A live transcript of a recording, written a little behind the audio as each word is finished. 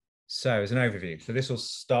So as an overview, so this will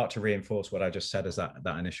start to reinforce what I just said as that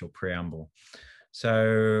initial preamble.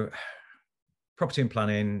 So property and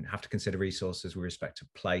planning have to consider resources with respect to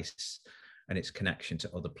place and its connection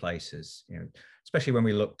to other places, especially when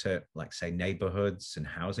we looked at, like, say, neighborhoods and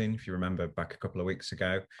housing. If you remember back a couple of weeks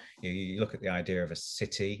ago, you look at the idea of a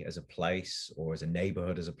city as a place or as a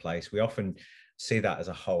neighborhood as a place. We often see that as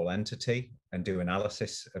a whole entity and do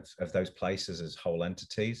analysis of those places as whole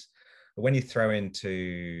entities. But when you throw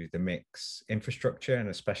into the mix infrastructure and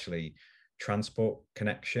especially transport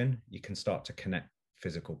connection, you can start to connect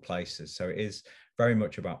physical places. So it is very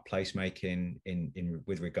much about placemaking in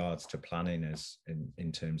with regards to planning, as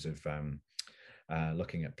in terms of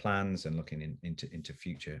looking at plans and looking into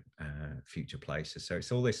future places. So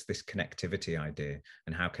it's all this connectivity idea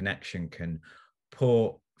and how connection can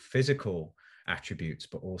port physical attributes,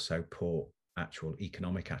 but also port actual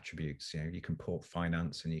economic attributes. You can port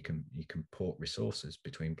finance and you can port resources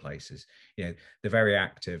between places. The very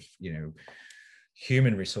active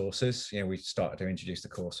human resources. We started to introduce the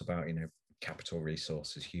course about capital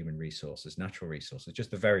resources, human resources, natural resources.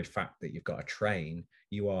 Just the very fact that you've got a train,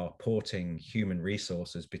 you are porting human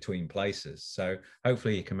resources between places. So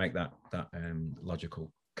hopefully you can make that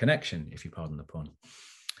logical connection, if you pardon the pun.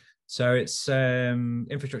 So it's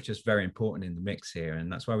infrastructure is very important in the mix here,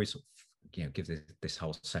 and that's why we sort of give this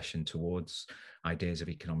whole session towards ideas of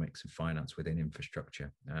economics and finance within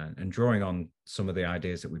infrastructure, and drawing on some of the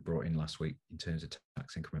ideas that we brought in last week in terms of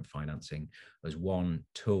tax increment financing as one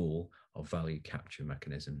tool of value capture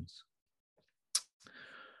mechanisms.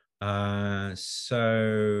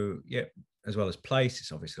 So yeah, as well as place,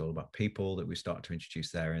 it's obviously all about people that we start to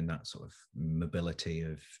introduce there in that sort of mobility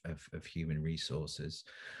of human resources.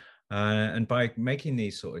 And by making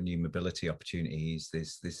these sort of new mobility opportunities,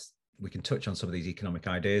 we can touch on some of these economic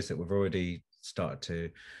ideas that we've already started to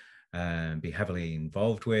be heavily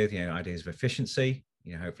involved with, ideas of efficiency.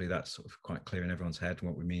 Hopefully that's sort of quite clear in everyone's head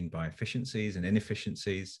what we mean by efficiencies and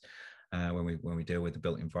inefficiencies when we deal with the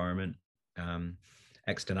built environment.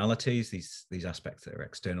 Externalities, these aspects that are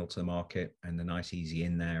external to the market, and the nice easy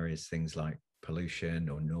in there is things like pollution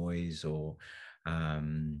or noise or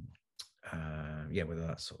whether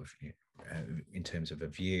that's sort of in terms of a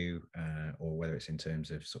view or whether it's in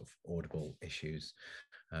terms of sort of audible issues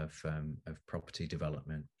of property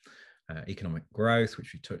development. Economic growth,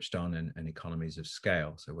 which we touched on, and economies of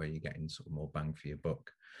scale, so where you're getting sort of more bang for your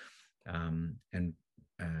buck.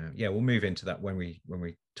 We'll move into that when we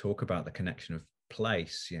talk about the connection of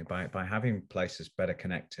place. By having places better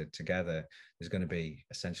connected together, there's going to be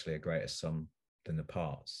essentially a greater sum than the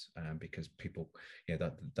parts, because people,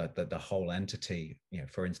 that the whole entity,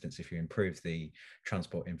 for instance, if you improve the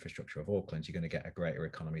transport infrastructure of Auckland, you're going to get a greater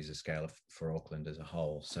economies of scale for Auckland as a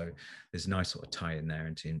whole. So there's a nice sort of tie in there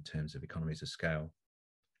in terms of economies of scale.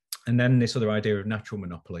 And then this other idea of natural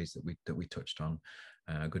monopolies that we touched on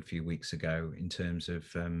a good few weeks ago, in terms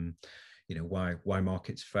of why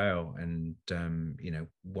markets fail. And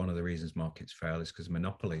one of the reasons markets fail is because of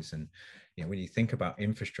monopolies. And when you think about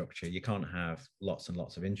infrastructure, you can't have lots and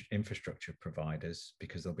lots of infrastructure providers,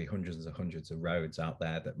 because there'll be hundreds and hundreds of roads out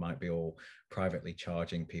there that might be all privately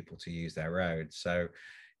charging people to use their roads. So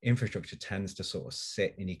infrastructure tends to sort of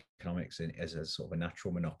sit in economics as a sort of a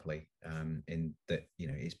natural monopoly, in that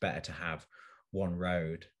it's better to have one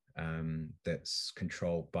road that's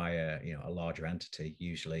controlled by a larger entity,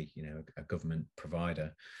 usually a government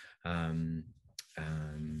provider,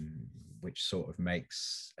 which sort of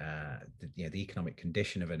makes the economic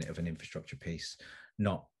condition of an infrastructure piece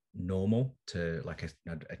not normal to like a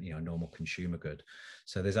normal consumer good.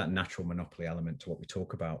 So there's that natural monopoly element to what we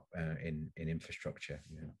talk about in infrastructure.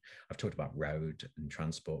 I've talked about road and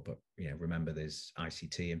transport, but remember there's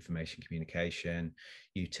ICT, information communication,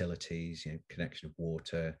 utilities, connection of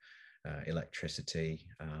water, electricity.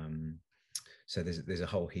 So there's a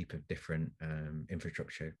whole heap of different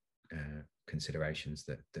infrastructure considerations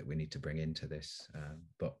that we need to bring into this,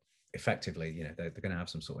 but effectively, they're going to have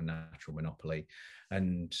some sort of natural monopoly,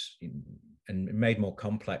 and made more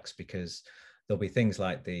complex because there'll be things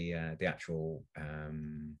like the actual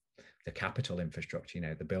the capital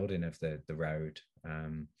infrastructure, the building of the road,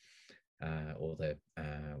 or the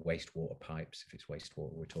wastewater pipes, if it's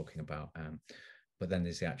wastewater we're talking about. But then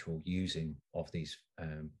there's the actual using of these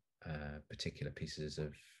particular pieces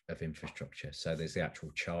of infrastructure. So there's the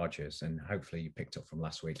actual charges, and hopefully you picked up from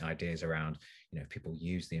last week ideas around, people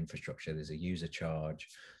use the infrastructure, there's a user charge.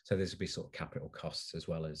 So there's will be sort of capital costs as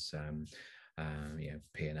well as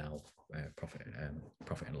P&L,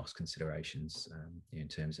 profit and loss considerations, in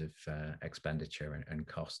terms of expenditure and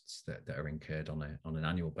costs that are incurred on an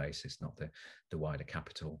annual basis, not the wider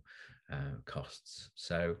capital costs.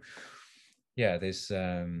 So yeah, there's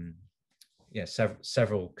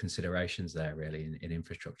several considerations there really in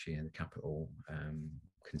infrastructure and the capital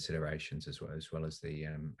considerations as well as the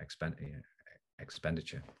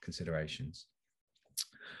expenditure considerations.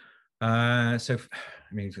 So,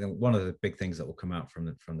 I mean, one of the big things that will come out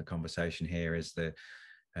from the conversation here is the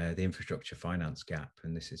infrastructure finance gap,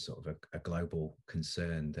 and this is sort of a global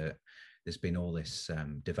concern that there's been all this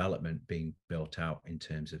development being built out in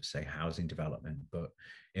terms of, say, housing development, but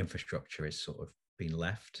infrastructure is sort of been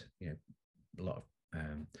left. You know, a lot of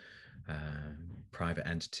private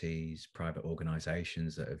entities, private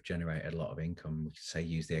organisations that have generated a lot of income. We could say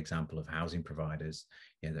use the example of housing providers,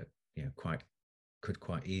 that could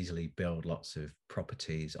quite easily build lots of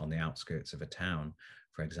properties on the outskirts of a town,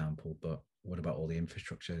 for example. But what about all the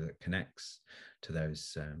infrastructure that connects to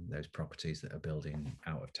those properties that are building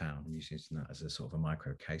out of town? I'm using that as a sort of a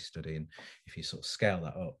micro case study. And if you sort of scale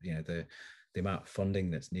that up, the amount of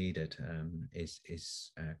funding that's needed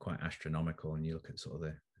is quite astronomical. And you look at sort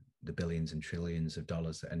of the billions and trillions of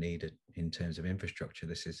dollars that are needed in terms of infrastructure.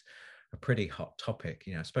 This is a pretty hot topic,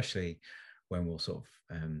 especially when we'll sort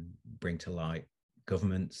of bring to light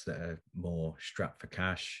governments that are more strapped for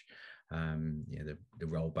cash, the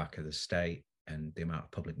rollback of the state, and the amount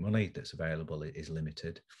of public money that's available is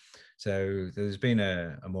limited. So there's been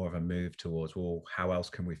a more of a move towards, well, how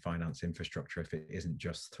else can we finance infrastructure if it isn't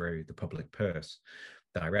just through the public purse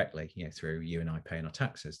directly, through you and I paying our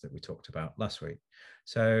taxes that we talked about last week.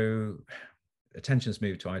 So attention's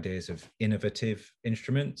moved to ideas of innovative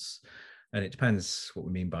instruments, and it depends what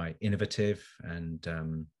we mean by innovative. And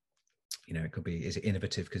it could be, is it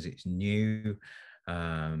innovative because it's new?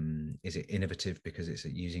 Is it innovative because it's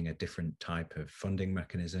using a different type of funding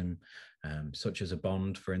mechanism, such as a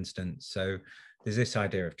bond, for instance? So there's this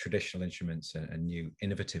idea of traditional instruments and new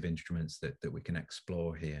innovative instruments that we can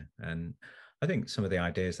explore here. And I think some of the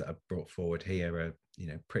ideas that are brought forward here are,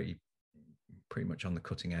 pretty much on the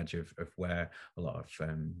cutting edge of where a lot of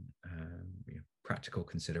practical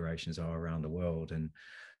considerations are around the world. And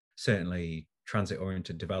certainly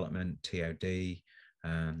transit-oriented development, TOD,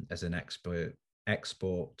 as an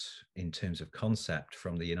export in terms of concept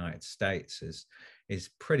from the United States is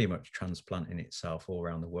pretty much transplanting itself all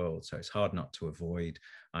around the world. So it's hard not to avoid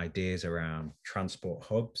ideas around transport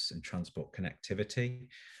hubs and transport connectivity,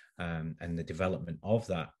 and the development of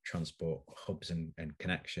that transport hubs and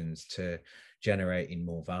connections to generating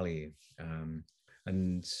more value,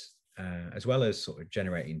 and as well as sort of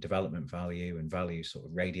generating development value and value sort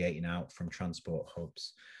of radiating out from transport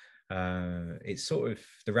hubs. It's sort of,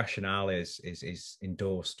 the rationale is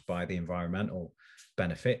endorsed by the environmental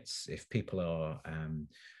benefits. If people are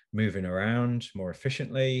moving around more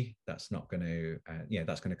efficiently, that's not going to,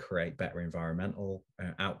 that's going to create better environmental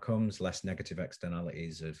outcomes, less negative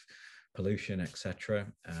externalities of pollution, etc.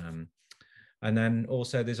 And then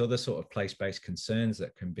also there's other sort of place-based concerns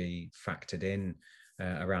that can be factored in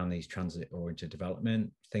around these transit-oriented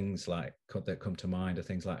development. Things like that come to mind are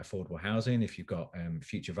things like affordable housing. If you've got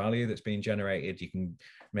future value that's being generated, you can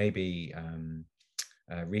maybe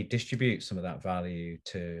redistribute some of that value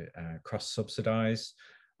to cross-subsidize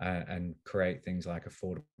and create things like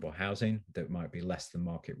affordable housing that might be less than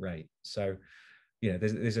market rate. So,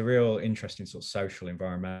 there's a real interesting sort of social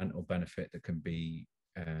environmental benefit that can be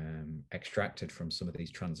extracted from some of these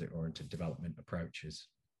transit-oriented development approaches.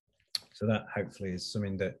 So that hopefully is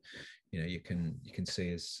something that you can see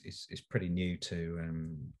is pretty new to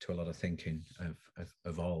a lot of thinking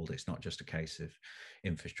of old. It's not just a case of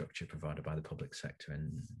infrastructure provided by the public sector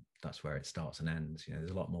and that's where it starts and ends.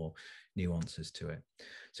 There's a lot more nuances to it.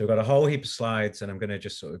 So we've got a whole heap of slides, and I'm going to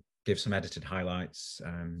just sort of give some edited highlights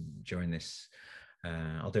during this.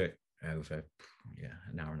 I'll do it over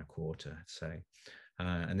an hour and a quarter, I'd say.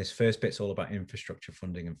 And this first bit's all about infrastructure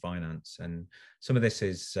funding and finance. And some of this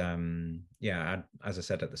is, as I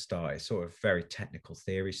said at the start, it's sort of very technical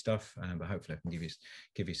theory stuff, but hopefully I can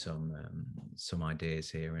give you some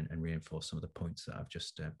ideas here and reinforce some of the points that I've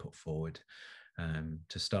just put forward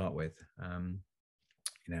to start with.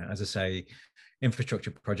 As I say, infrastructure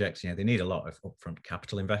projects, they need a lot of upfront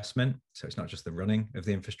capital investment. So it's not just the running of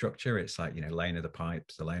the infrastructure, it's like, laying of the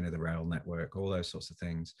pipes, the laying of the rail network, all those sorts of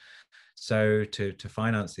things. So to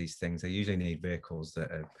finance these things, they usually need vehicles that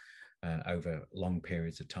are over long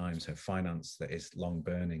periods of time. So finance that is long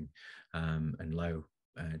burning and low,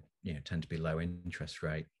 tend to be low interest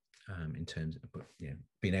rate in terms of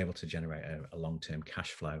being able to generate a long-term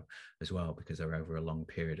cash flow as well, because they're over a long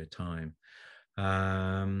period of time.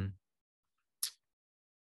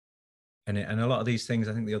 and a lot of these things,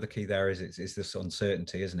 I think the other key there is it's this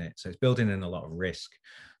uncertainty, isn't it? So it's building in a lot of risk.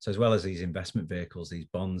 So as well as these investment vehicles, these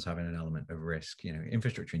bonds having an element of risk, you know,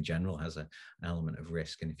 infrastructure in general has an element of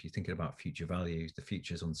risk. And if you're thinking about future values, the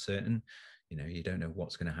future is uncertain. You know, you don't know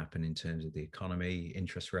what's going to happen in terms of the economy,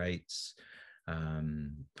 interest rates,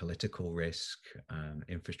 political risk,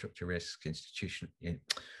 infrastructure risk,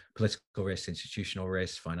 political risk, institutional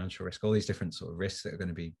risk, financial risk, all these different sort of risks that are going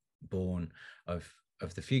to be born of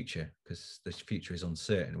the future, because the future is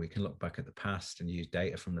uncertain. We can look back at the past and use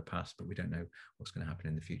data from the past, but we don't know what's going to happen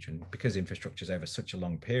in the future. And because infrastructure is over such a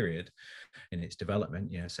long period in its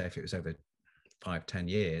development, you know, say if it was over 5-10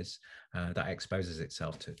 years, that exposes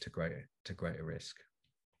itself to greater risk.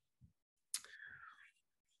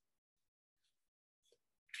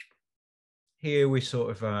 Here we sort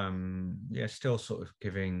of still sort of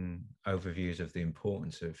giving overviews of the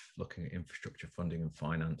importance of looking at infrastructure funding and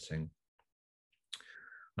financing.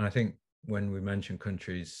 And I think when we mention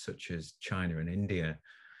countries such as China and India,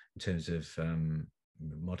 in terms of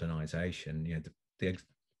modernization, you know,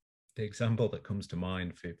 the example that comes to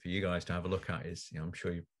mind for you guys to have a look at is, you know, I'm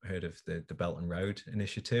sure you've heard of the Belt and Road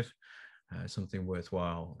Initiative, something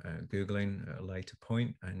worthwhile Googling at a later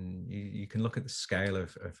point. And you can look at the scale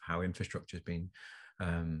of how infrastructure has been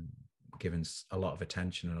given a lot of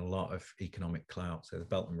attention and a lot of economic clout. So the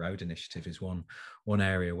Belt and Road Initiative is one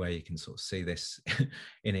area where you can sort of see this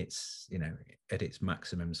in its, you know, at its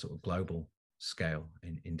maximum sort of global scale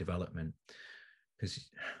in development. Because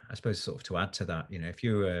I suppose sort of to add to that, you know, if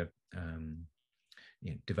you were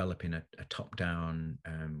you know, developing a top-down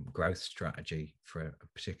growth strategy for a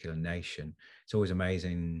particular nation, it's always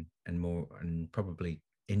amazing and probably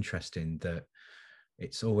interesting that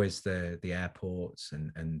it's always the airports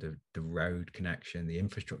and the road connection, the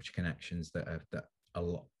infrastructure connections that a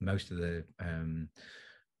lot, most of the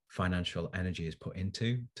financial energy is put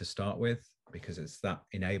into to start with, because it's that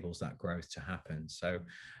enables that growth to happen. So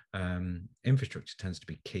infrastructure tends to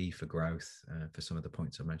be key for growth, for some of the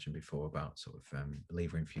points I mentioned before about sort of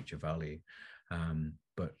levering future value,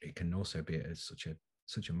 but it can also be at such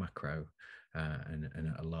a macro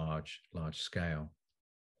and a large scale.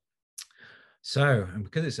 So, and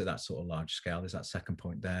because it's at that sort of large scale, there's that second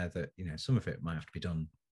point there that, you know, some of it might have to be done,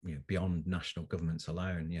 you know, beyond national governments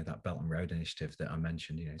alone. You know, that Belt and Road Initiative that I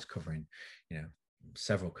mentioned, you know, is covering, you know,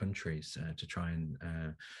 several countries to try and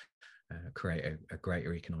create a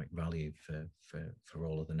greater economic value for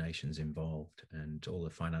all of the nations involved, and all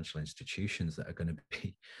the financial institutions that are going to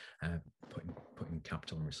be putting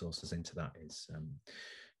capital and resources into that is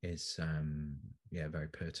very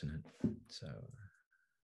pertinent. So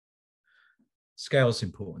scale is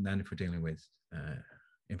important then if we're dealing with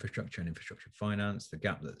infrastructure and infrastructure finance. The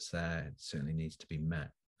gap that's there certainly needs to be met.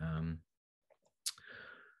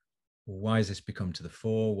 Why has this become to the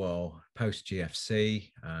fore? Well, post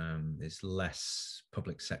GFC, there's less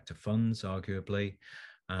public sector funds, arguably,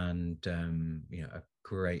 and you know, a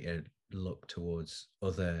greater look towards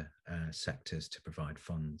other sectors to provide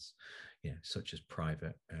funds, you know, such as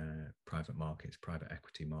private markets, private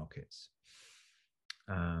equity markets.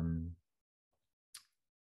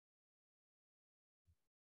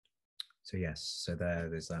 So yes, so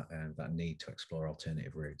there's that need to explore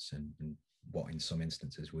alternative routes and what in some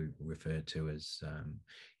instances we refer to as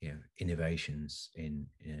you know, innovations in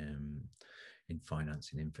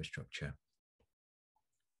financing infrastructure.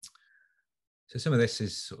 So some of this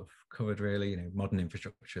is sort of covered really, you know, modern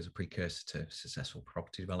infrastructure as a precursor to successful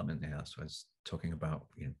property development. Yeah, that's what I was talking about,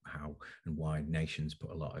 you know, how and why nations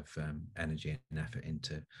put a lot of energy and effort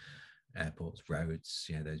into airports, roads,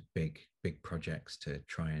 you know, those big projects to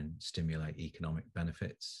try and stimulate economic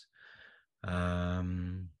benefits.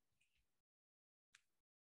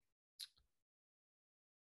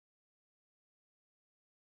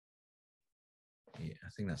 Yeah, I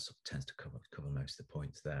think that sort of tends to cover most of the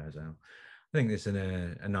points there as well. I think there's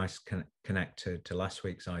a nice connect to last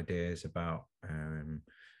week's ideas about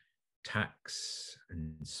tax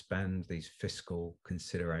and spend, these fiscal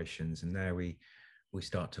considerations, and there we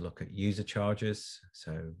start to look at user charges,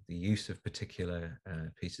 so the use of particular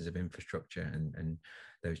pieces of infrastructure and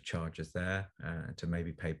those charges there to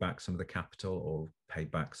maybe pay back some of the capital or pay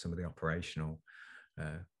back some of the operational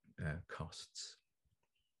costs.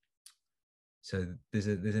 So there's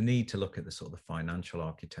a need to look at the sort of the financial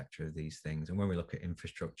architecture of these things, and when we look at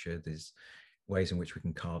infrastructure, there's ways in which we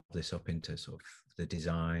can carve this up into sort of the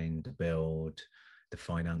design, the build, the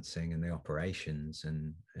financing and the operations,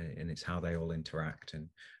 and it's how they all interact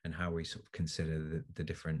and how we sort of consider the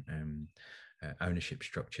different ownership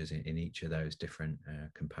structures in each of those different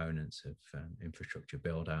components of infrastructure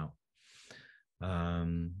build out.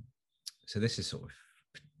 So this is sort of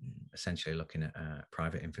essentially looking at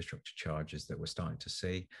private infrastructure charges that we're starting to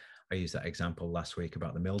see. I used that example last week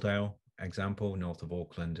about the Milldale example, north of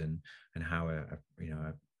Auckland, and how a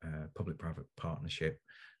public-private partnership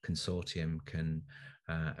consortium can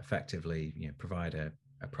effectively provide a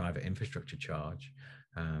private infrastructure charge,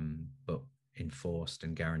 but enforced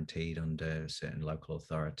and guaranteed under certain local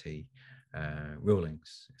authority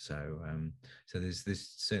rulings. So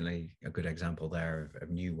there's certainly a good example there of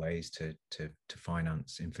new ways to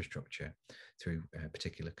finance infrastructure through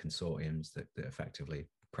particular consortiums that effectively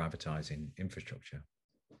privatizing infrastructure.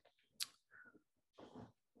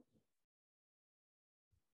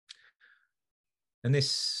 And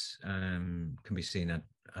this can be seen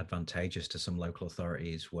advantageous to some local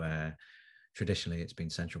authorities where traditionally it's been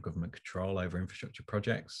central government control over infrastructure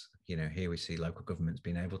projects. Here we see local governments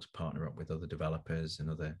being able to partner up with other developers and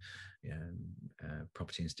other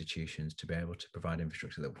property institutions to be able to provide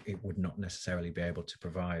infrastructure that it would not necessarily be able to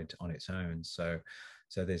provide on its own. So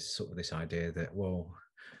there's sort of this idea that, well,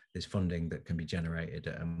 there's funding that can be generated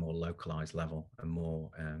at a more localized level and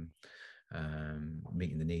more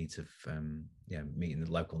meeting the needs of meeting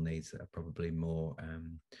the local needs that are probably more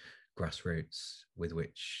grassroots, with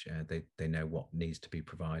which they know what needs to be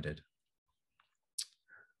provided.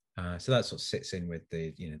 So that sort of sits in with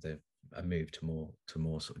the a move to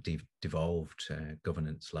more sort of devolved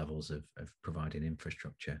governance levels of providing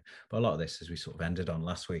infrastructure. But a lot of this, as we sort of ended on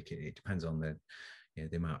last week, it depends on the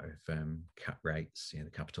amount of cap rates, the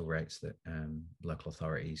capital rates that local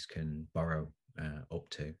authorities can borrow up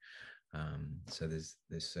to. So there's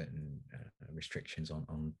certain restrictions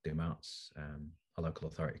on the amounts a local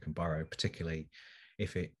authority can borrow, particularly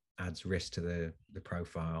if it adds risk to the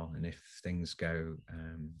profile, and if things go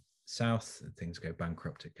south and things go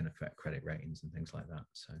bankrupt, it can affect credit ratings and things like that.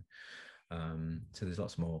 So there's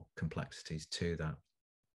lots more complexities to that.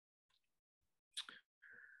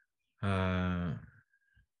 I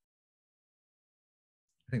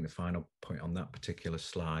think the final point on that particular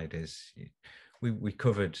slide is we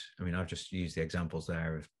covered, I've just used the examples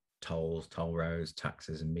there of tolls, toll roads,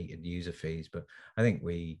 taxes, and metered user fees, but I think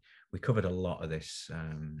we covered a lot of this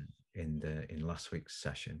in last week's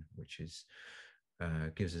session, which is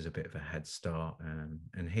gives us a bit of a head start.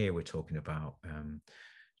 And here we're talking about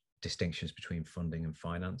distinctions between funding and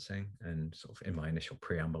financing. And sort of in my initial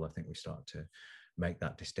preamble, I think we start to make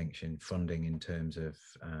that distinction. Funding in terms of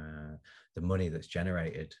the money that's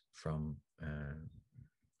generated from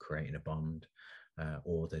creating a bond,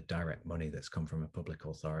 or the direct money that's come from a public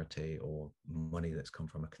authority, or money that's come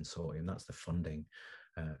from a consortium. That's the funding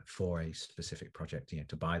for a specific project,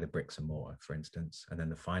 to buy the bricks and mortar, for instance. And then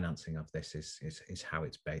the financing of this is how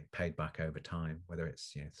it's paid back over time, whether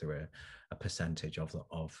it's through a percentage of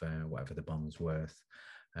whatever the bond's worth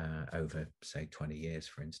over, say, 20 years,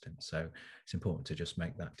 for instance. So it's important to just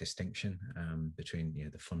make that distinction between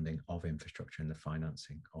the funding of infrastructure and the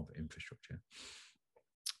financing of infrastructure.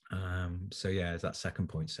 So as that second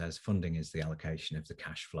point says, funding is the allocation of the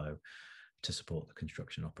cash flow to support the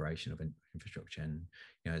construction operation of infrastructure. And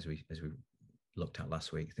as we looked at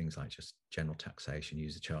last week, things like just general taxation,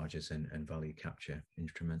 user charges, and value capture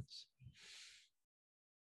instruments.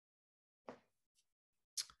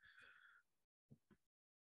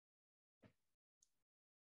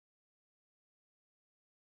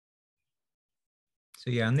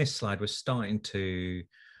 So on this slide, we're starting to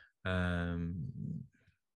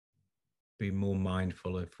be more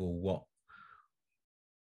mindful of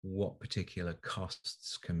what particular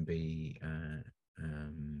costs can be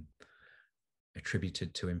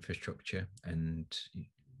attributed to infrastructure. And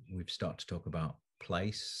we've started to talk about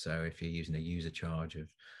place. So if you're using a user charge of,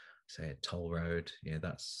 say, a toll road,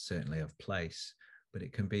 that's certainly of place, but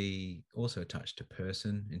it can be also attached to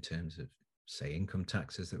person in terms of, say, income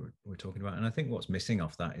taxes that we're talking about. And I think what's missing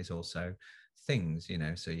off that is also things,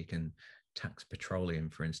 so you can tax petroleum,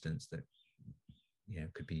 for instance, that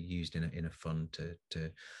could be used in a fund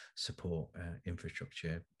to support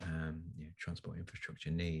infrastructure, transport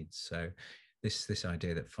infrastructure needs. So this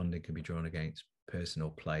idea that funding can be drawn against person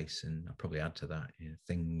or place, and I'll probably add to that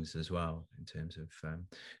things as well in terms of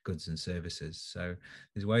goods and services. So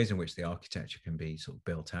there's ways in which the architecture can be sort of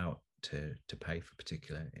built out to pay for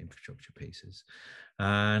particular infrastructure pieces.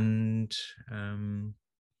 And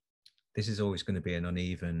this is always going to be an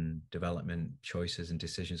uneven development. Choices and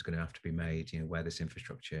decisions are going to have to be made, where this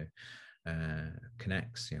infrastructure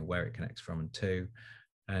connects, where it connects from and to,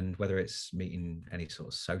 and whether it's meeting any sort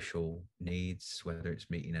of social needs, whether it's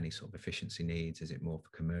meeting any sort of efficiency needs, is it more for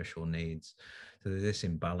commercial needs? So there's this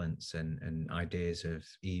imbalance and ideas of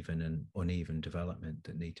even and uneven development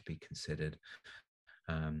that need to be considered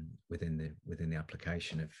within the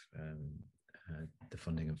application of the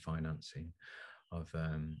funding and financing of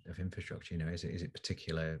infrastructure. Is it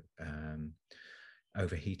particular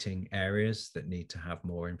overheating areas that need to have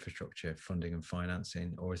more infrastructure funding and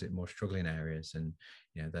financing, or is it more struggling areas? And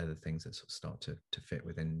they're the things that sort of start to fit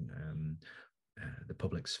within the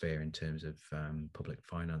public sphere in terms of public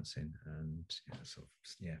financing, and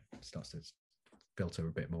starts to filter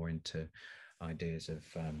a bit more into ideas of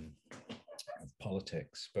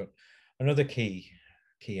politics. But another key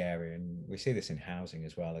area, and we see this in housing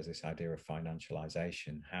as well, is this idea of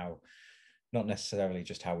financialization. How not necessarily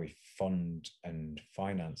just how we fund and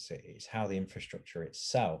finance it, it's how the infrastructure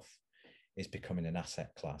itself is becoming an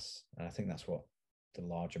asset class. And I think that's what the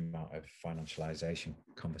large amount of financialization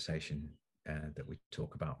conversation that we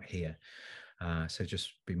talk about here. So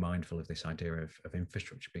just be mindful of this idea of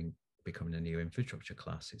infrastructure becoming a new infrastructure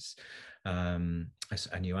class. It's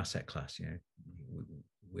a new asset class.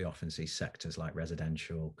 We often see sectors like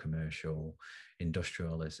residential, commercial,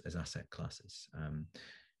 industrial as asset classes.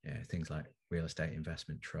 Things like real estate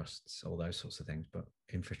investment trusts, all those sorts of things. But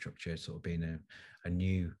infrastructure sort of being a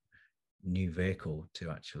new vehicle to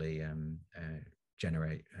actually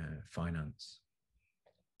generate finance,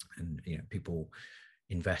 and people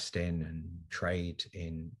invest in and trade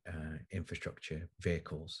in infrastructure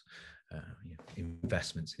vehicles,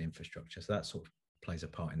 investments in infrastructure. So that sort of plays a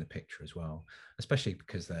part in the picture as well, especially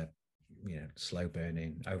because they're slow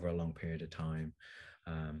burning over a long period of time.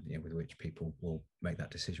 With which people will make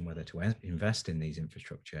that decision whether to invest in these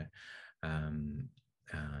infrastructure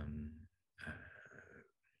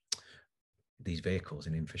these vehicles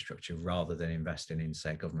in infrastructure, rather than investing in,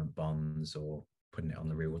 say, government bonds or putting it on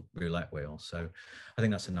the roulette wheel. So I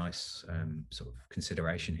think that's a nice sort of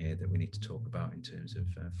consideration here that we need to talk about in terms of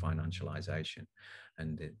financialization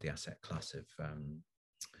and the asset class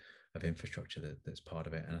of infrastructure that's part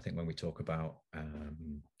of it. And I think when we talk about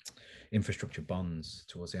infrastructure bonds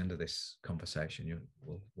towards the end of this conversation,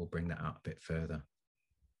 we'll bring that out a bit further.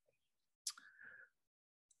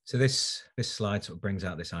 So this slide sort of brings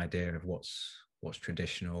out this idea of what's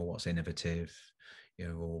traditional, what's innovative,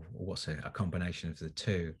 or what's a combination of the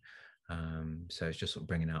two. So it's just sort of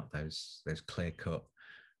bringing out those clear-cut,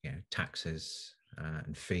 taxes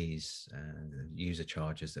and fees, user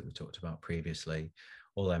charges that we talked about previously.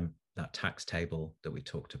 All that tax table that we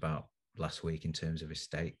talked about last week in terms of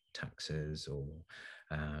estate taxes or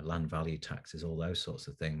land value taxes, all those sorts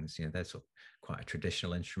of things, they're sort of quite a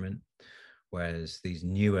traditional instrument. Whereas these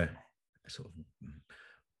newer sort of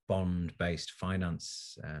bond-based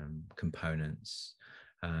finance components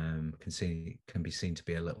can be seen to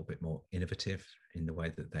be a little bit more innovative in the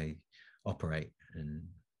way that they operate, and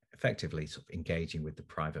effectively sort of engaging with the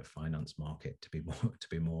private finance market to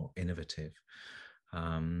be more innovative.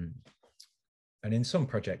 And in some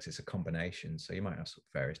projects, it's a combination. So you might have sort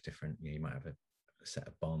of various different, you might have a set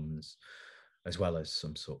of bonds, as well as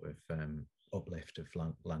some sort of uplift of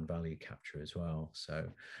land value capture as well.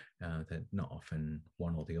 So they're not often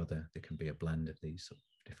one or the other. There can be a blend of these sort of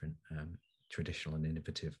different traditional and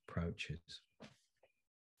innovative approaches.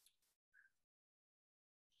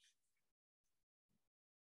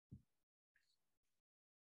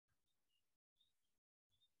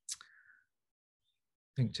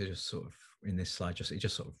 I think to just sort of, in this slide, it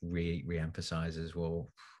just sort of re-emphasizes,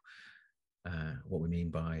 well, what we mean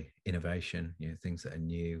by innovation, things that are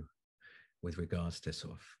new with regards to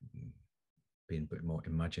sort of being a bit more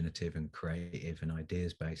imaginative and creative and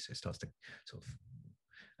ideas based. It starts to sort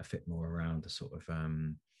of fit more around the sort of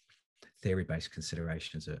theory-based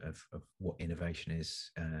considerations of what innovation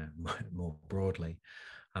is more broadly.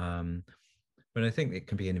 But I think it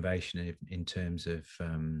can be innovation in terms of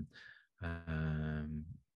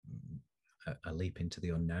a leap into the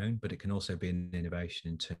unknown, but it can also be an innovation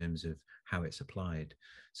in terms of how it's applied.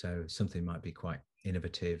 So something might be quite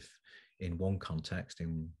innovative in one context,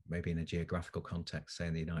 maybe in a geographical context, say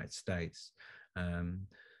in the United States,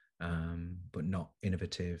 but not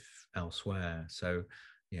innovative elsewhere. So,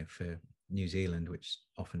 for New Zealand, which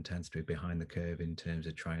often tends to be behind the curve in terms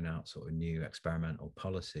of trying out sort of new experimental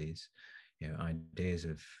policies, ideas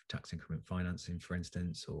of tax increment financing, for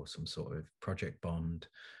instance, or some sort of project bond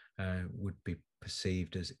would be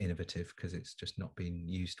perceived as innovative because it's just not been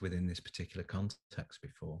used within this particular context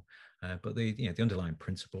before. But the underlying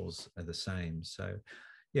principles are the same. So,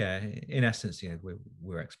 in essence,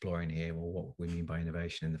 we're exploring here, well, what we mean by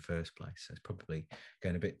innovation in the first place. So it's probably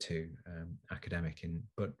going a bit too academic,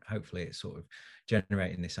 but hopefully it's sort of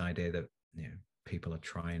generating this idea that people are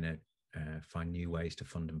trying to find new ways to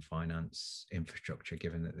fund and finance infrastructure,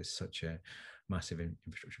 given that there's such a massive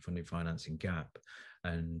infrastructure funding financing gap,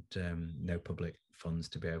 and no public funds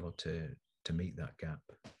to be able to meet that gap.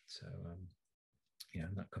 So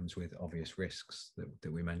that comes with obvious risks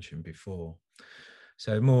that we mentioned before.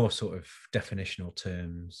 So more sort of definitional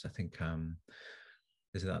terms, I think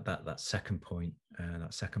is that second point,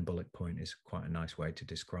 that second bullet point is quite a nice way to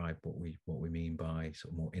describe what we mean by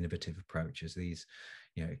sort of more innovative approaches. These,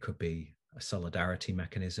 it could be a solidarity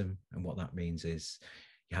mechanism, and what that means is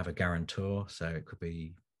you have a guarantor, so it could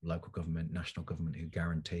be local government, national government, who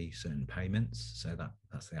guarantee certain payments. So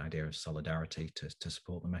that's the idea of solidarity to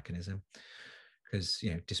support the mechanism. Because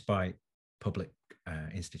despite public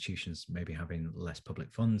institutions maybe having less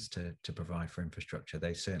public funds to provide for infrastructure,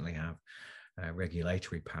 they certainly have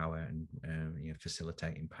regulatory power and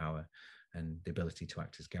facilitating power and the ability to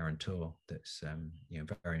act as guarantor. That's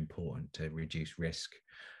very important to reduce risk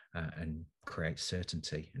and create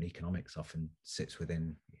certainty. And economics often sits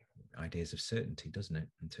within ideas of certainty, doesn't it,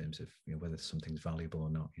 in terms of whether something's valuable or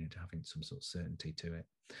not, to having some sort of certainty to it.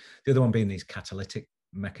 The other one being these catalytic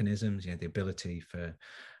mechanisms, the ability for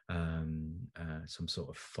some sort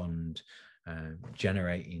of fund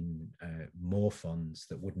generating more funds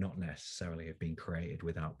that would not necessarily have been created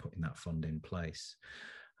without putting that fund in place.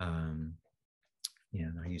 And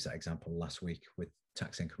I used that example last week with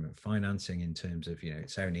tax increment financing, in terms of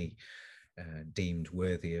it's only deemed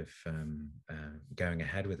worthy of going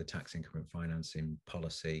ahead with a tax increment financing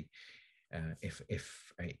policy if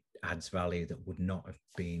it adds value that would not have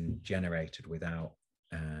been generated without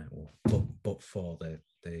but for the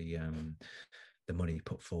money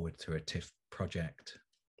put forward through a TIF project.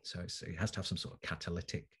 So it has to have some sort of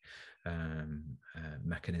catalytic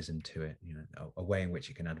mechanism to it, a way in which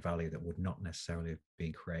it can add value that would not necessarily have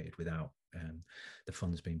been created without the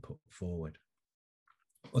funds being put forward.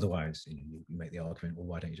 Otherwise, you make the argument, well,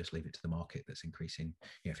 why don't you just leave it to the market that's increasing?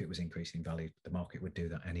 If it was increasing value, the market would do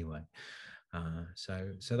that anyway.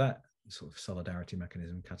 So that sort of solidarity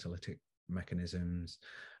mechanism, catalytic mechanisms,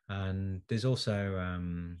 and there's also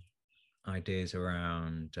ideas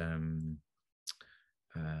around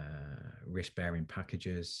risk-bearing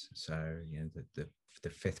packages. So the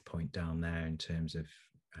fifth point down there, in terms of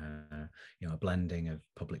a blending of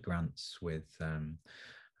public grants with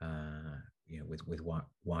with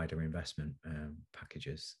wider investment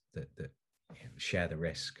packages that share the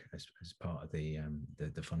risk as part of the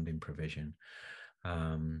funding provision.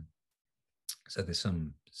 So there's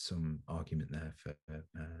some argument there for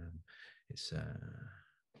it's a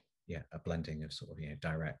blending of sort of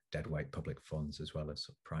direct deadweight public funds as well as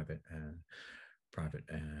sort of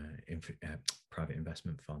private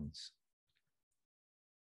investment funds.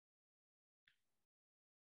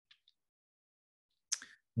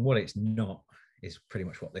 What it's not is pretty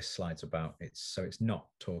much what this slide's about. It's not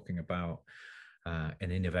talking about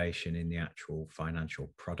an innovation in the actual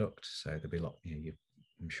financial product. So there'll be a lot,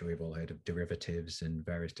 I'm sure you've all heard of derivatives and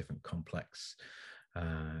various different complex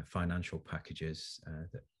financial packages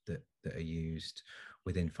that are used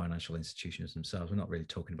within financial institutions themselves. We're not really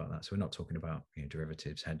talking about that. So we're not talking about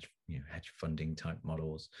derivatives, hedge funding type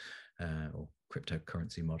models or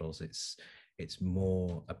cryptocurrency models. It's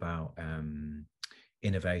more about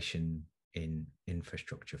innovation in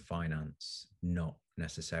infrastructure finance, not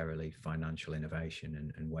necessarily financial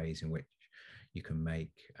innovation, and ways in which you can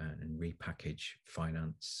make and repackage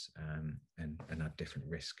finance and add different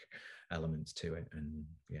risk elements to it. And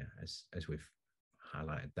as we've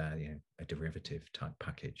highlighted there, a derivative type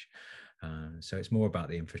package. So it's more about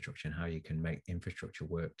the infrastructure and how you can make infrastructure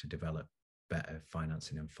work to develop better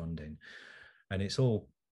financing and funding. And it's all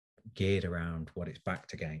geared around what it's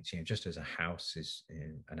backed against. Just as a house is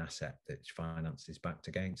an asset that finance is backed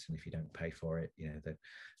against, and if you don't pay for it,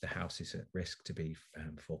 the house is at risk to be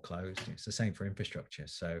foreclosed. It's the same for infrastructure.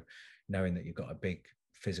 So knowing that you've got a big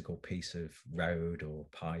physical piece of road or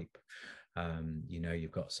pipe,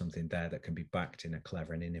 you've got something there that can be backed in a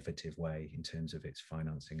clever and innovative way in terms of its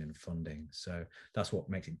financing and funding. So that's what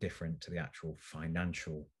makes it different to the actual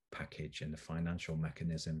financial package and the financial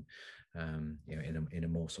mechanism, in a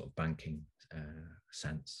more sort of banking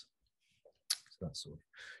sense. So that's sort of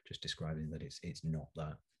just describing that it's not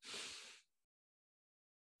that.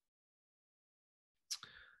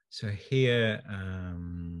 So here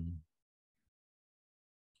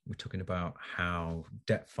we're talking about how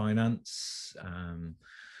debt finance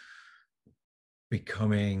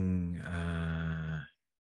becoming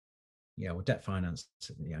debt finance,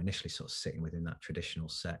 initially sort of sitting within that traditional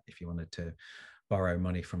set. If you wanted to borrow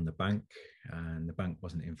money from the bank and the bank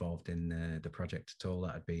wasn't involved in the project at all,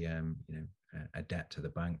 that would be a debt to the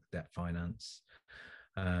bank, debt finance.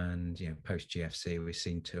 And post GFC, we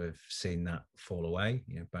seem to have seen that fall away.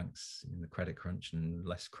 Banks in the credit crunch and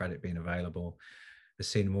less credit being available, has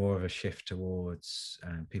seen more of a shift towards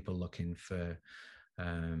people looking for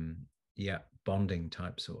Yeah, bonding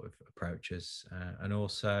type sort of approaches, and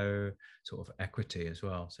also sort of equity as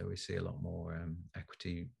well. So we see a lot more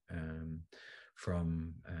equity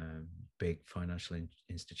from big financial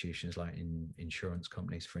institutions like insurance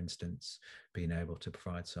companies, for instance, being able to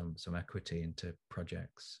provide some equity into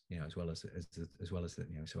projects, as well as the,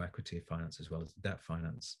 so equity finance as well as the debt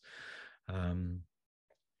finance. And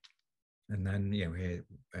then here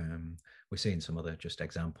we're seeing some other just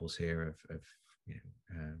examples here of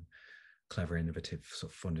clever, innovative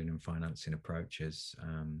sort of funding and financing approaches.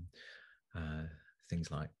 Things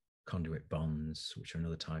like conduit bonds, which are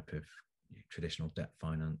another type of traditional debt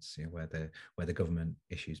finance, where the government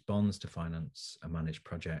issues bonds to finance a managed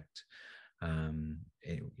project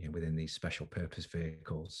within these special purpose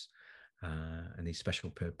vehicles. And these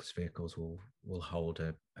special purpose vehicles will hold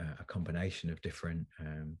a combination of different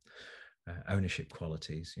ownership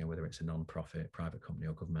qualities, whether it's a non-profit, private company,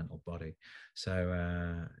 or governmental body.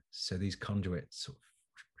 So these conduits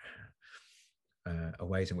are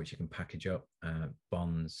ways in which you can package up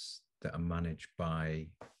bonds that are managed by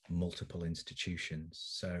multiple institutions.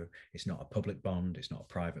 So it's not a public bond, it's not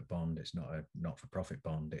a private bond, it's not a not-for-profit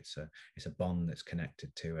bond. It's a bond that's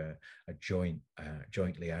connected to a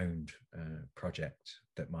jointly owned project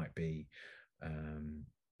that might be.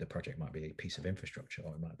 The project might be a piece of infrastructure,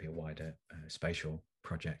 or it might be a wider spatial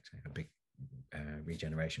project, a big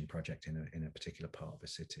regeneration project in a particular part of a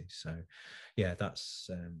city. So, yeah, that's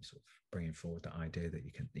sort of bringing forward the idea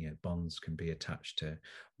that bonds can be attached to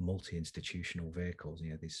multi-institutional vehicles,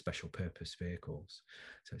 these special purpose vehicles.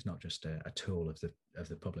 So it's not just a tool of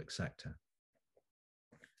the public sector.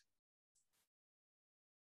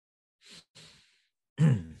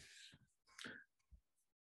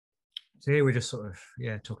 So here we're just sort of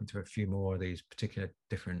talking to a few more of these particular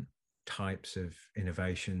different types of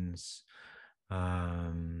innovations.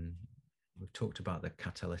 We've talked about the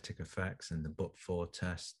catalytic effects and the but-for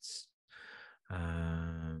tests.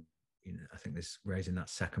 I think this raising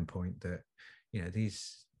that second point that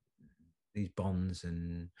these bonds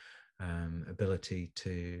and ability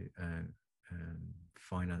to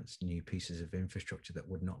finance new pieces of infrastructure that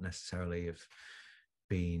would not necessarily have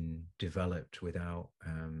been developed without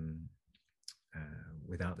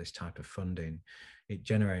this type of funding, it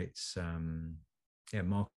generates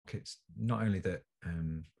markets not only that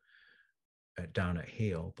down at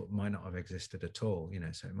heel, but might not have existed at all.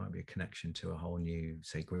 So it might be a connection to a whole new,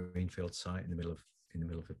 say, greenfield site in the middle of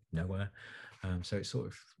nowhere. So it's sort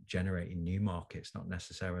of generating new markets, not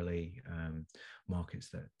necessarily markets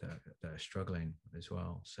that are struggling as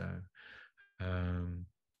well. So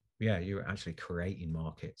you're actually creating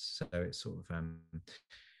markets. So it's sort of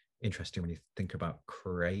interesting when you think about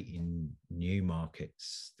creating new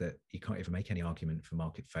markets that you can't even make any argument for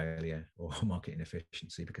market failure or market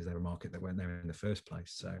inefficiency because they're a market that weren't there in the first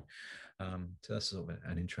place. So that's sort of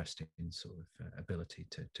an interesting sort of ability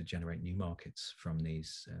to generate new markets from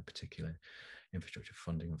these particular infrastructure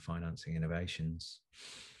funding and financing innovations.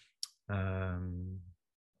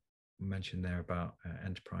 Mentioned there about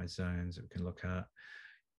enterprise zones that we can look at.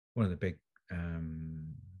 One of the big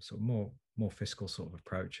sort of more fiscal sort of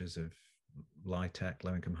approaches of LIHTC,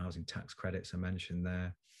 low income housing tax credits, I mentioned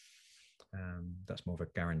there. That's more of a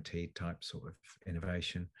guaranteed type sort of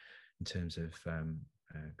innovation in terms of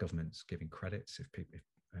governments giving credits if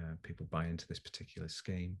people buy into this particular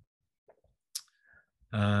scheme.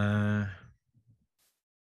 They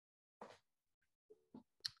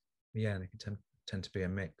can tend to be a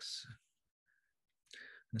mix.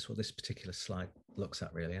 That's what this particular slide looks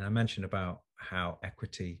at, really. And I mentioned about how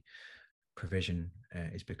equity provision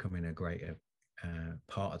is becoming a greater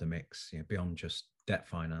part of the mix, beyond just debt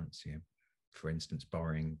finance. For instance,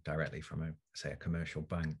 borrowing directly from a commercial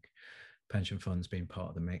bank, pension funds being part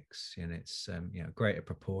of the mix, and it's a greater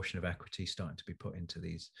proportion of equity starting to be put into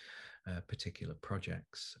these particular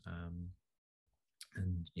projects.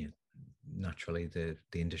 And naturally the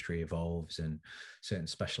industry evolves, and certain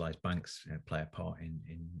specialized banks play a part in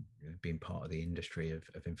being part of the industry of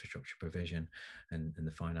infrastructure provision and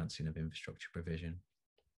the financing of infrastructure provision.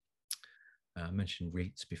 I mentioned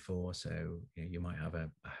REITs before, so you might have a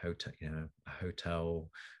hotel,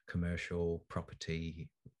 commercial property,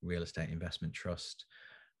 real estate investment trust,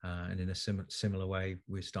 and in a similar way,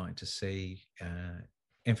 we're starting to see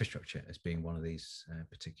infrastructure as being one of these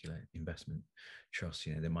particular investment trusts.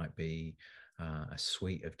 There might be a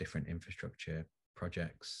suite of different infrastructure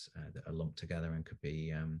projects that are lumped together and could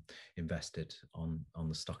be invested on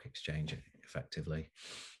the stock exchange effectively.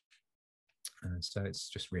 And so it's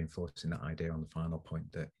just reinforcing that idea on the final point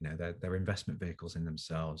that they're investment vehicles in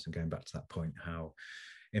themselves, and going back to that point, how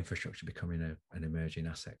infrastructure becoming an emerging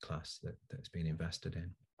asset class that's being invested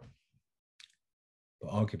in.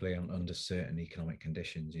 but arguably under certain economic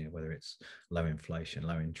conditions, whether it's low inflation,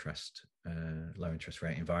 low interest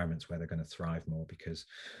rate environments where they're going to thrive more because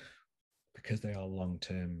they are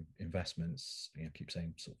long-term investments. I keep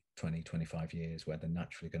saying sort of 20, 25 years, where they're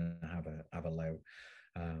naturally going to have a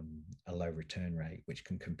low return rate, which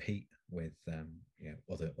can compete with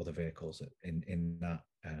other vehicles in that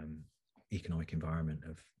economic environment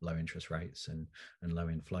of low interest rates and low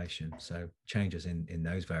inflation. So changes in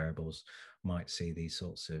those variables might see these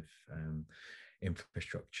sorts of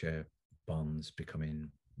infrastructure bonds becoming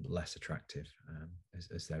less attractive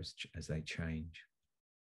as they change.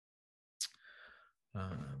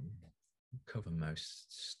 Cover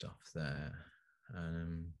most stuff there.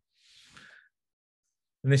 And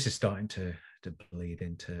this is starting to bleed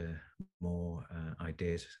into more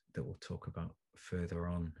ideas that we'll talk about further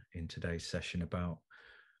on in today's session about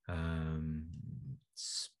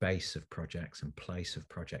space of projects and place of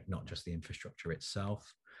project, not just the infrastructure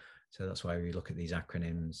itself. So that's why we look at these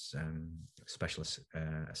acronyms: special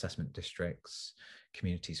assessment districts,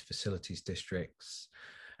 communities facilities districts,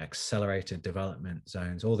 accelerated development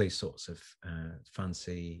zones. All these sorts of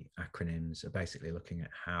fancy acronyms are basically looking at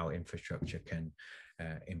how infrastructure can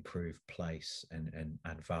improve place and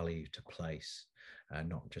add value to place,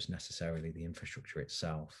 not just necessarily the infrastructure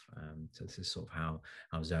itself. So this is sort of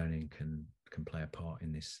how zoning can play a part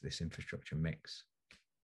in this infrastructure mix.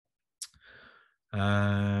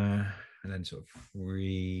 And then sort of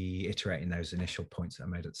reiterating those initial points that I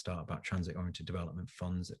made at the start about transit-oriented development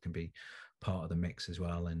funds that can be part of the mix as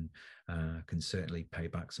well, and can certainly pay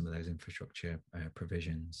back some of those infrastructure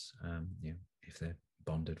provisions, if they're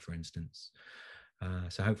bonded, for instance.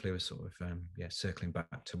 So hopefully we're sort of circling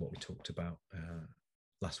back to what we talked about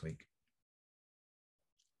last week.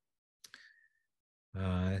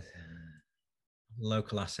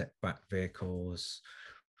 Local asset-backed vehicles.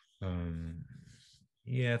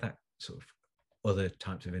 That sort of other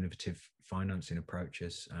types of innovative financing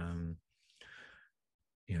approaches. And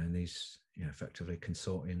these, effectively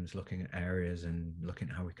consortiums looking at areas and looking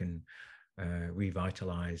at how we can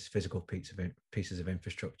revitalize physical pieces of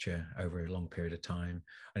infrastructure over a long period of time.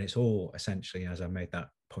 And it's all essentially, as I made that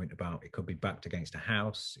point about, it could be backed against a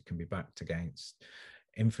house, it can be backed against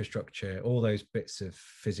infrastructure, all those bits of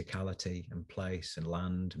physicality and place and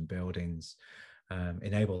land and buildings.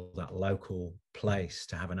 Enable that local place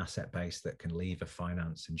to have an asset base that can lever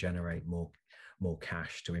finance and generate more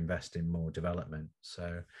cash to invest in more development.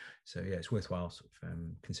 So it's worthwhile sort of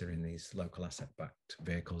considering these local asset-backed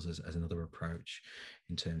vehicles as another approach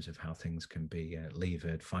in terms of how things can be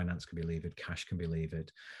levered, finance can be levered, cash can be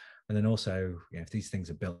levered. And then also, if these things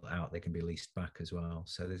are built out, they can be leased back as well.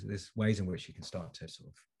 So there's ways in which you can start to sort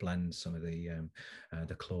of blend some of the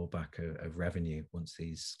clawback of revenue once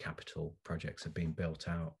these capital projects have been built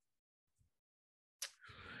out.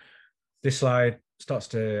 This slide starts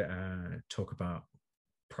to talk about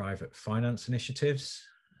private finance initiatives.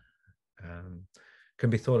 Can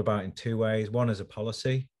be thought about in two ways. One as a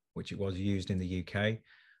policy, which it was used in the UK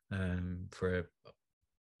for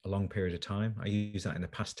a long period of time. I use that in the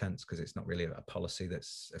past tense because it's not really a policy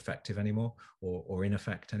that's effective anymore, or in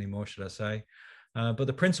effect anymore, should I say. But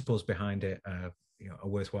the principles behind it are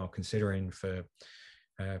worthwhile considering for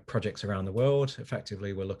projects around the world.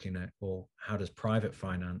 Effectively, we're looking at, well, how does private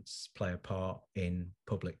finance play a part in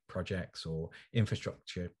public projects or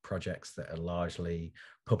infrastructure projects that are largely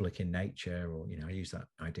public in nature? Or, I use that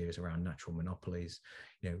ideas around natural monopolies.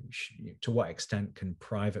 To what extent can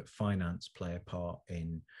private finance play a part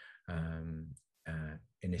in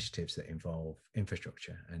initiatives that involve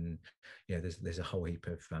infrastructure? And there's a whole heap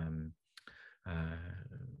of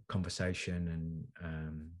conversation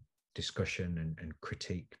and discussion and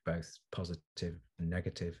critique, both positive and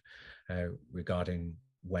negative, regarding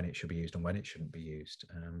when it should be used and when it shouldn't be used.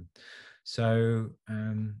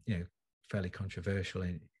 Fairly controversial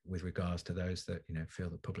with regards to those that feel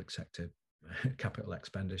that public sector capital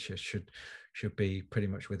expenditure should be pretty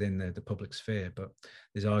much within the public sphere. But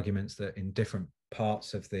there's arguments that in different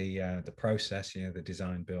parts of the process, the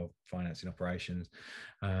design, build, financing, operations,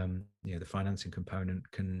 the financing component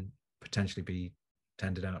can potentially be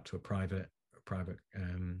tendered out to a private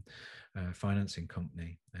financing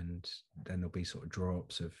company, and then there'll be sort of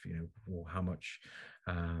draw-ups of how much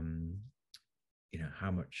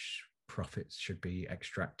profits should be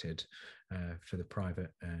extracted for the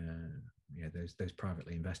private those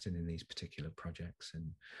privately invested in these particular projects,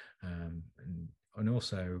 and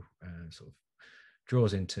also sort of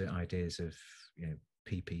draws into ideas of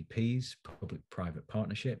PPPs, public-private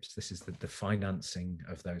partnerships. This is the financing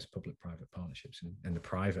of those public-private partnerships, and the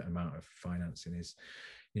private amount of financing is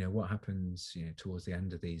what happens, towards the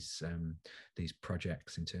end of these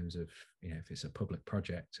projects in terms of, if it's a public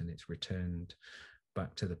project and it's returned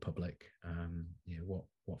back to the public,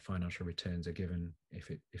 what financial returns are given if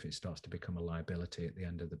it starts to become a liability at the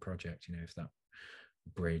end of the project. If that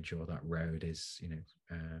bridge or that road is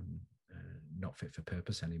not fit for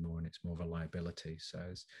purpose anymore and it's more of a liability. So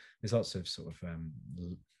there's lots of sort of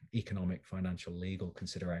economic, financial, legal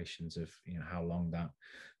considerations of how long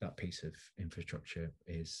that piece of infrastructure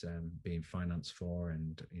is being financed for,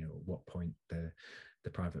 and at what point the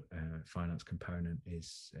private finance component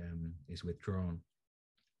is withdrawn.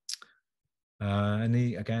 And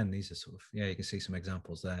these are sort of, you can see some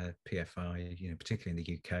examples there. PFI, particularly in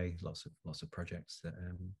the UK, lots of projects that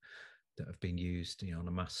have been used, on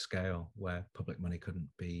a mass scale where public money couldn't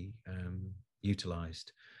be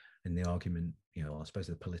utilised. And the argument, I suppose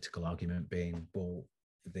the political argument being, well,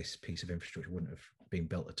 this piece of infrastructure wouldn't have been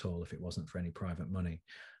built at all if it wasn't for any private money.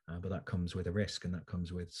 But that comes with a risk, and that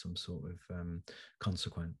comes with some sort of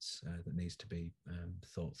consequence that needs to be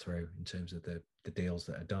thought through in terms of the deals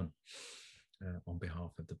that are done on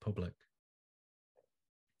behalf of the public.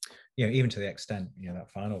 Even to the extent,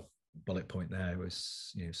 that final bullet point there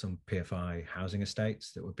was, some PFI housing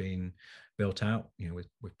estates that were being built out,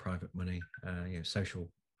 with private money, social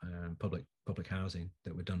public housing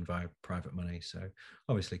that were done via private money. So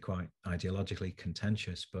obviously quite ideologically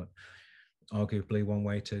contentious, but arguably one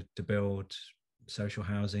way to build social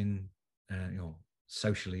housing,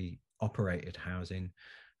 socially operated housing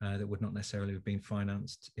that would not necessarily have been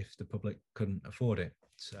financed if the public couldn't afford it.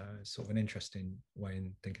 So it's sort of an interesting way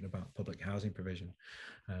in thinking about public housing provision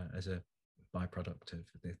as a byproduct of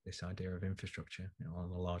this idea of infrastructure, on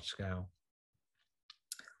a large scale.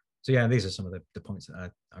 So these are some of the points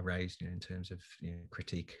that I raised, in terms of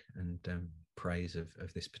critique and praise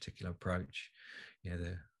of this particular approach.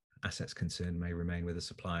 The assets concerned may remain with a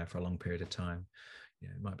supplier for a long period of time.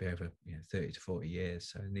 It might be over 30 to 40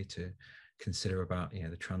 years. So we need to consider about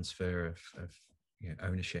the transfer of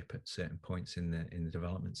ownership at certain points in the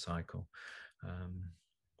development cycle.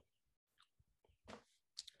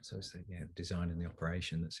 So it's the design and the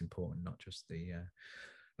operation that's important, not just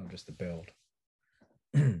the build.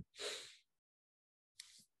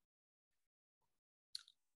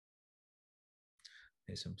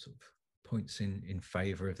 Here's some sort of points in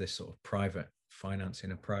favour of this sort of private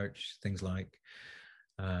financing approach. Things like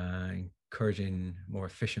encouraging more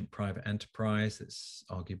efficient private enterprise that's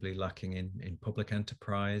arguably lacking in public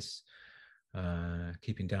enterprise,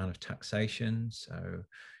 keeping down of taxation, so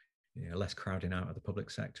less crowding out of the public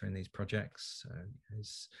sector in these projects.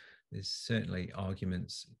 There's certainly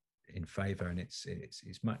arguments in favour, and it's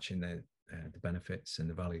matching the benefits and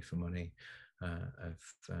the value for money of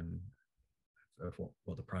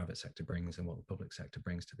what the private sector brings and what the public sector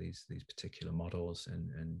brings to these particular models,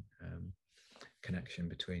 and connection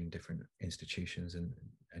between different institutions and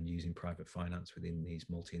using private finance within these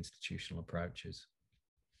multi-institutional approaches.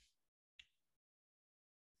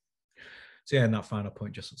 So and that final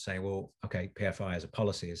point, just saying, well, okay, PFI as a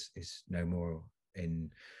policy is no more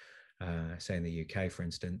in say in the UK, for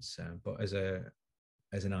instance, but as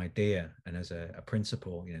an idea and as a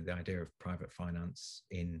principle, the idea of private finance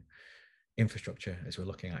in infrastructure, as we're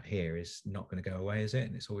looking at here, is not going to go away, is it?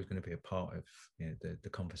 And it's always going to be a part of the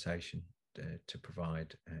conversation to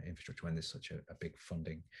provide infrastructure when there's such a big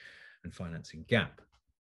funding and financing gap.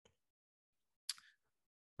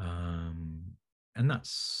 And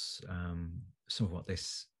that's some of what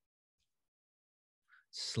this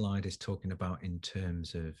slide is talking about in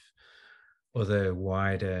terms of other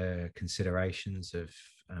wider considerations of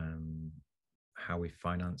how we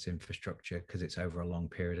finance infrastructure, because it's over a long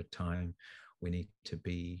period of time. We need to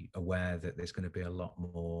be aware that there's going to be a lot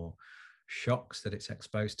more shocks that it's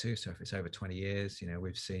exposed to. So if it's over 20 years,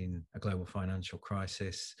 we've seen a global financial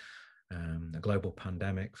crisis, a global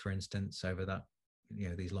pandemic, for instance, over that,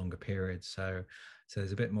 these longer periods. So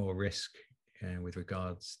there's a bit more risk with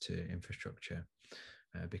regards to infrastructure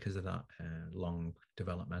because of that long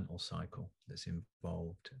developmental cycle that's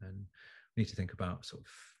involved. And we need to think about sort of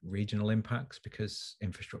regional impacts, because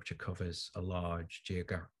infrastructure covers a large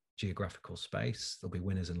geographical space. There'll be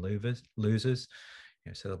winners and losers.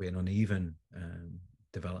 So there'll be an uneven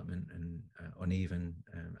development and uneven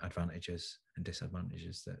advantages and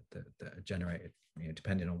disadvantages that are generated,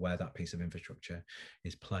 depending on where that piece of infrastructure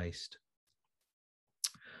is placed.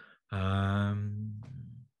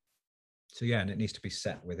 So and it needs to be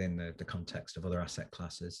set within the context of other asset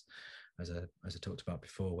classes, as I talked about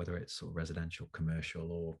before, whether it's sort of residential,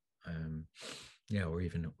 commercial, or or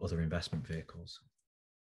even other investment vehicles.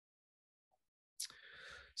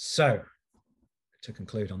 So to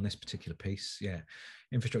conclude on this particular piece, yeah,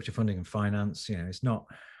 infrastructure funding and finance, it's not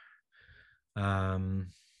doesn't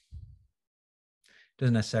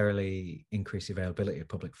necessarily increase the availability of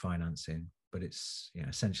public financing, but it's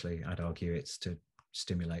essentially, I'd argue, it's to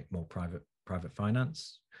stimulate more private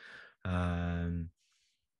finance. That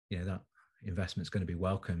investment is going to be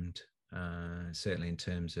welcomed, certainly in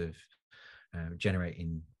terms of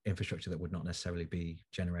generating infrastructure that would not necessarily be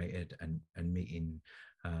generated, and meeting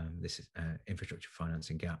this infrastructure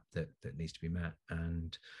financing gap that needs to be met.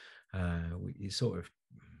 And it sort of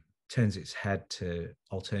turns its head to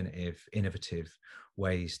alternative, innovative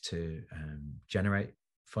ways to generate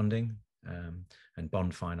funding, and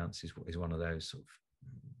bond finance is one of those sort of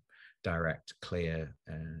direct, clear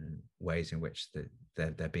ways in which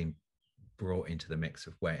they're being brought into the mix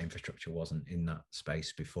of where infrastructure wasn't in that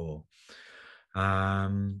space before.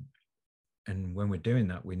 And when we're doing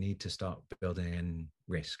that, we need to start building in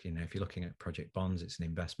risk. If you're looking at project bonds, it's an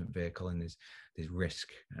investment vehicle, and there's risk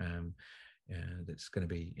that's going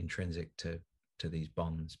to be intrinsic to these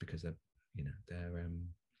bonds, because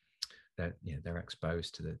they're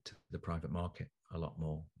exposed to the private market a lot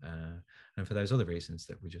more, and for those other reasons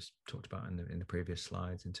that we just talked about in the previous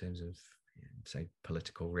slides, in terms of say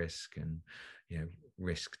political risk, and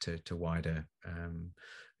risk to wider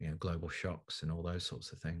global shocks and all those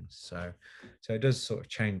sorts of things. So it does sort of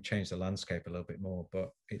change the landscape a little bit more,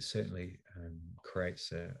 but it certainly creates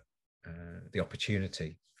the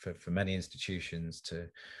opportunity for many institutions to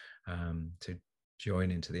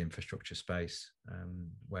join into the infrastructure space,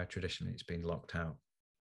 where traditionally it's been locked out.